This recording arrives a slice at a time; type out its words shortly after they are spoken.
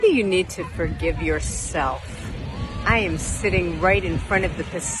You need to forgive yourself. I am sitting right in front of the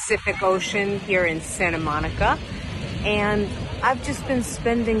Pacific Ocean here in Santa Monica, and I've just been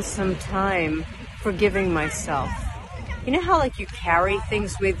spending some time forgiving myself. You know how you carry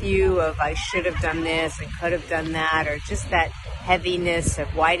things with you of I should have done this, I could have done that, or just that heaviness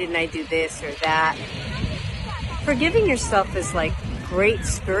of why didn't I do this or that? Forgiving yourself is like great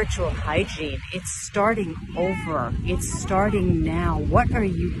spiritual hygiene. It's starting over. It's starting now. What are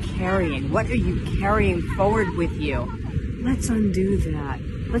you carrying? What are you carrying forward with you? Let's undo that.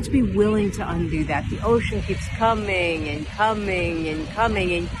 Let's be willing to undo that. The ocean keeps coming and coming and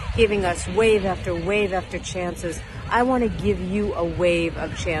coming and giving us wave after chances. I want to give you a wave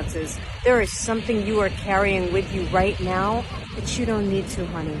of chances. There is something you are carrying with you right now that you don't need to,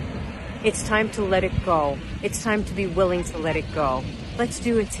 honey. It's time to let it go. It's time to be willing to let it go. Let's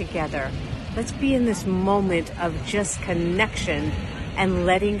do it together. Let's be in this moment of just connection and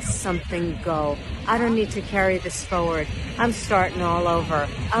letting something go. I don't need to carry this forward. I'm starting all over.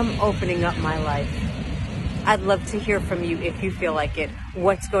 I'm opening up my life. I'd love to hear from you if you feel like it.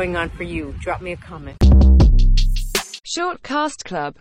 What's going on for you? Drop me a comment. Shortcast Club.